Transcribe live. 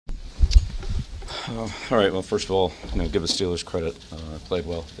All right. Well, first of all, give the Steelers credit. Played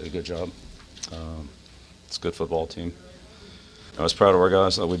well. Did a good job. It's a good football team. I was proud of our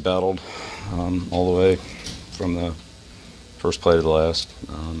guys that we battled all the way from the first play to the last.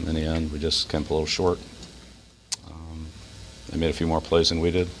 In the end, we just came up a little short. They made a few more plays than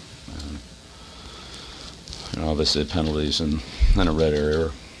we did. And, obviously, penalties and a red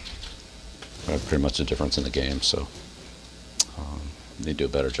area are pretty much the difference in the game. So they do a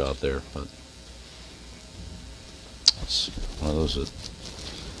better job there. But it's one of those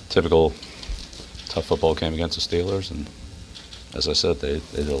typical tough football game against the Steelers. And as I said, they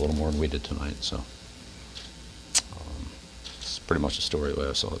did a little more than we did tonight. So it's pretty much the story the way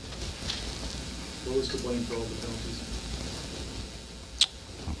I saw it. What was to blame for all the penalties?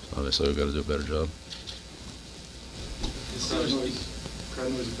 Obviously, we've got to do a better job.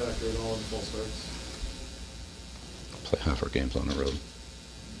 Crowd noise a factor at all in false starts? Play half our games on the road.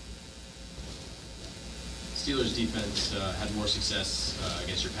 Steelers defense had more success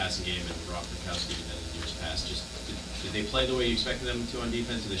against your passing game and Rob Gronkowski than in years past. Just did they play the way you expected them to on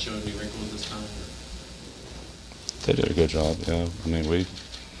defense? Did they show any wrinkles this time? They did a good job. Yeah, I mean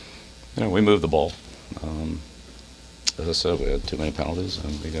we moved the ball. As I said, we had too many penalties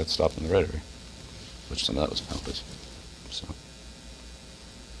and we got stopped in the red area, which some of that was penalties. So.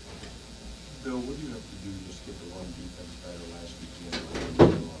 Bill, what do you have to do to just get the run defense better? Last weekend,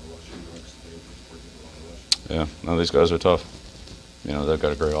 a lot of rushing yards today, but working a lot of rushing. Yeah, no, these guys are tough. They've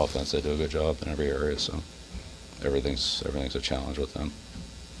got a great offense. They do a good job in every area, so everything's a challenge with them.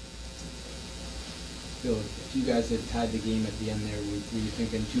 Bill, if you guys had tied the game at the end there, were you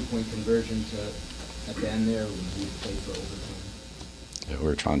thinking 2-point conversion at the end there, or would you play for overtime? Yeah, we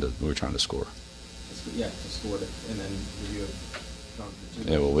were trying to score. Yeah, to score it, and then would you have gone for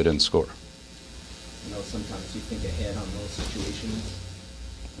 2? Yeah, well, we didn't score. Sometimes you think ahead on those situations.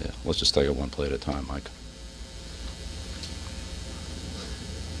 Yeah, let's just take it one play at a time, Mike.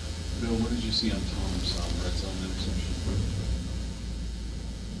 Bill, what did you see on Tom's red zone interception?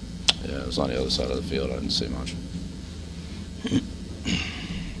 Yeah, it was on the other side of the field. I didn't see much.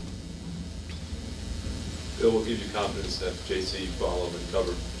 Bill, what gives you confidence that JC followed and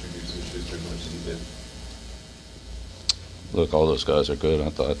covered Juju Schuster as much as he did? Look, all those guys are good. I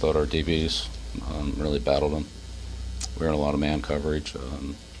thought our DBs really battled them. We were in a lot of man coverage.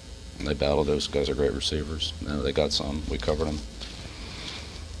 And they battled. Those guys are great receivers. They got some. We covered them.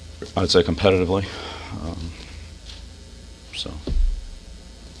 I'd say competitively. So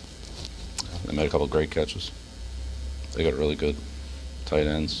they made a couple of great catches. They got really good tight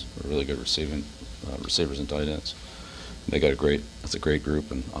ends, really good receivers and tight ends. They got that's a great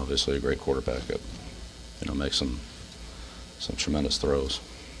group, and obviously a great quarterback that makes some tremendous throws.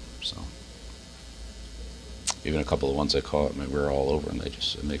 So even a couple of the ones they caught, we were all over, and they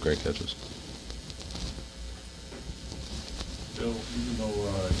made great catches. Bill, even though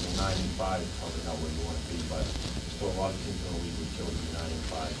you're 9-5, probably not where you want to be, but still a lot of teams in the league would kill you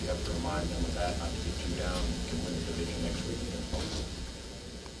 9-5. You have to remind them of that, not to get you down. You can win the division next week against Buffalo.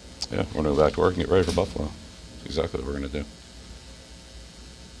 Yeah, we're going to go back to work and get ready for Buffalo. That's exactly what we're going to do.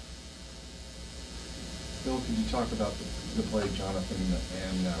 Bill, could you talk about the play Jonathan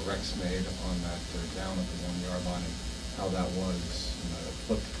and Rex made on that down at the 1-yard line, and how that was in a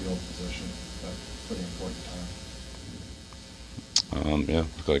flipped field position at a pretty important time? Yeah,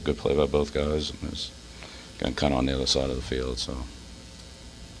 looked like a good play by both guys. It was kind of on the other side of the field. So,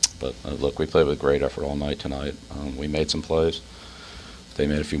 but look, we played with great effort all night tonight. We made some plays. They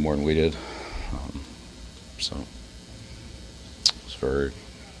made a few more than we did. So it's that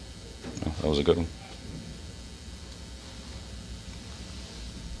was a good one.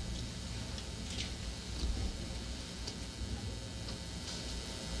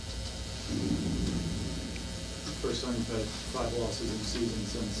 First time you've had 5 losses in the season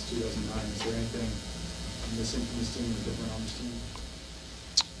since 2009. Is there anything missing from this team or different on this team?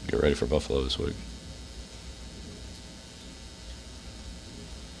 Get ready for Buffalo this week.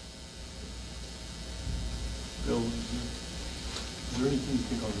 Bill, is there anything you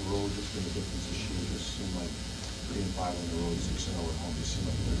think on the road that's been the difference this year? It just seemed like 3-5 on the road, 6-0 at home. Just seemed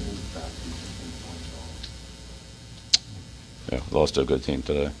like they're moving back to points at all. Yeah, we lost to a good team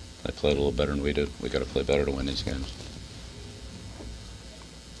today. They played a little better than we did. We got to play better to win these games.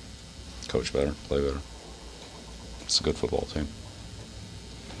 Coach better, play better. It's a good football team.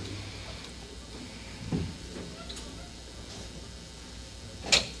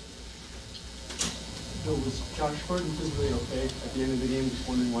 Bill, was Josh Gordon physically okay at the end of the game? Just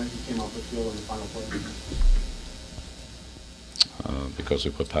wondering why he came off the field on the final play. Because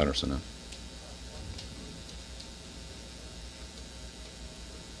we put Patterson in. Is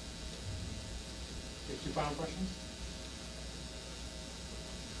Two final questions?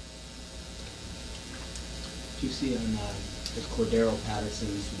 Do you see on the Cordero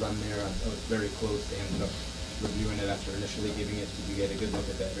Patterson's run there, I was very close, they ended up reviewing it after initially giving it, did you get a good look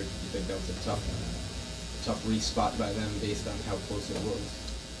at that, or do you think that was a tough re-spot by them based on how close it was?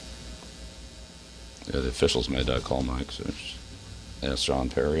 Yeah, the officials made that call, Mike, so just ask John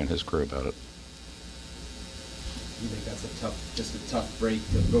Perry and his crew about it. You think that's just a tough break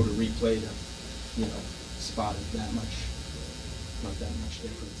to go to replay to, spot it that much, not that much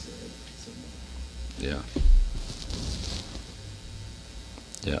difference there. Yeah.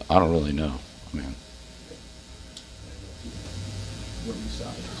 Yeah, I don't really know. I mean, What you saw,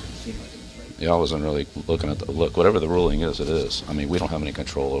 it seemed like it was right. yeah, I wasn't really looking at look, whatever the ruling is, it is. I mean, we don't have any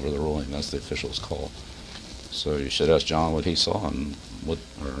control over the ruling. That's the official's call. So you should ask John what he saw and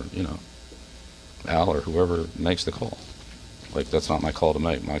Al or whoever makes the call. Like, that's not my call to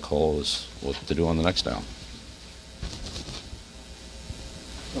make. My call is what to do on the next down.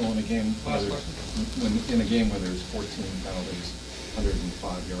 Well, in a game, Last in a game where there's 14 penalties,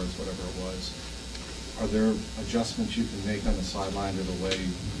 105 yards, whatever it was, are there adjustments you can make on the sideline to the way,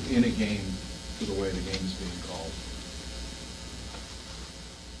 in a game, to the way the game's being called?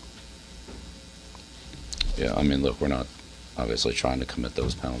 Yeah, I mean, look, we're not obviously trying to commit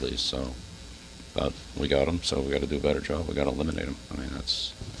those penalties, so, but we got them, so we got to do a better job. We got to eliminate them. I mean,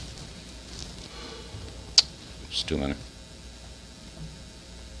 that's just too many.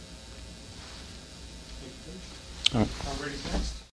 All right. Tom Brady's next.